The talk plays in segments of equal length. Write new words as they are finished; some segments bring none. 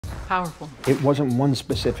powerful. It wasn't one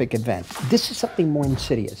specific event. This is something more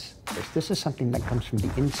insidious. This is something that comes from the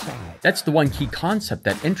inside. That's the one key concept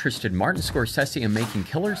that interested Martin Scorsese in making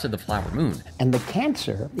Killers of the Flower Moon. And the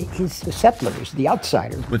cancer is the settlers, the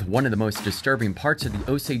outsiders. With one of the most disturbing parts of the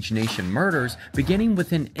Osage Nation murders beginning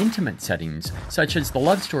within intimate settings, such as the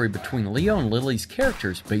love story between Leo and Lily's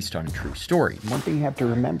characters based on a true story. One thing you have to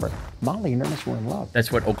remember, Molly and Ernest were in love.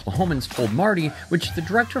 That's what Oklahomans told Marty, which the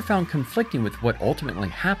director found conflicting with what ultimately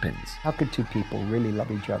happens. How could two people really love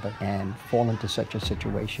each other and fall into such a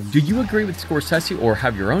situation? Do you agree with Scorsese or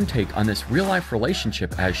have your own take on this real-life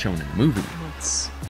relationship as shown in the movie? It's